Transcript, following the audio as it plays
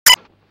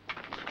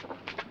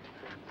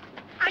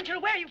Angela,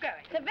 where are you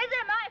going? To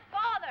visit my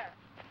father.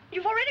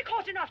 You've already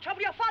caused enough trouble.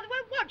 Your father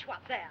won't want you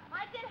up there.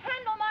 I can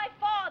handle my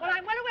father. Well,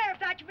 I'm well aware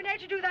of that. You've been able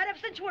to do that ever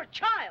since you were a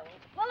child.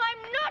 Well,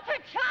 I'm not a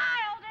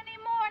child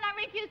anymore, and I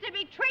refuse to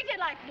be treated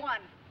like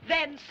one.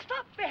 Then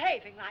stop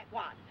behaving like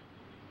one.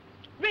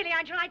 Really,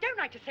 Angela, I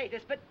don't like to say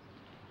this, but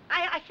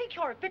I think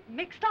you're a bit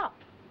mixed up.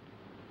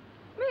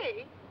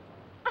 Me?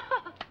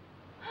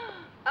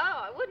 Oh,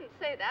 I wouldn't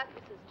say that,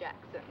 Mrs.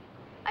 Jackson.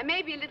 I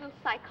may be a little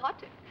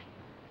psychotic,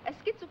 a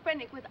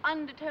schizophrenic with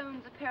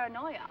undertones of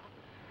paranoia,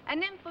 a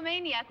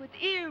nymphomaniac with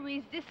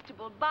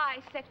irresistible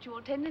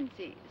bisexual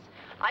tendencies.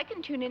 I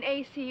can tune in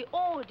AC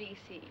or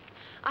DC.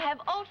 I have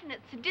alternate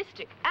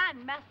sadistic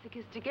and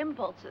masochistic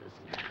impulses.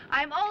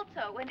 I'm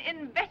also an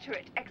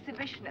inveterate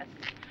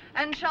exhibitionist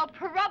and shall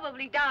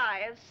probably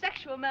die of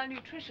sexual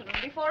malnutrition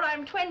before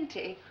I'm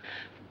 20.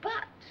 But,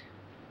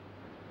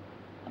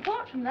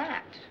 apart from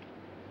that,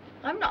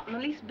 I'm not in the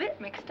least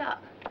bit mixed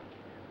up.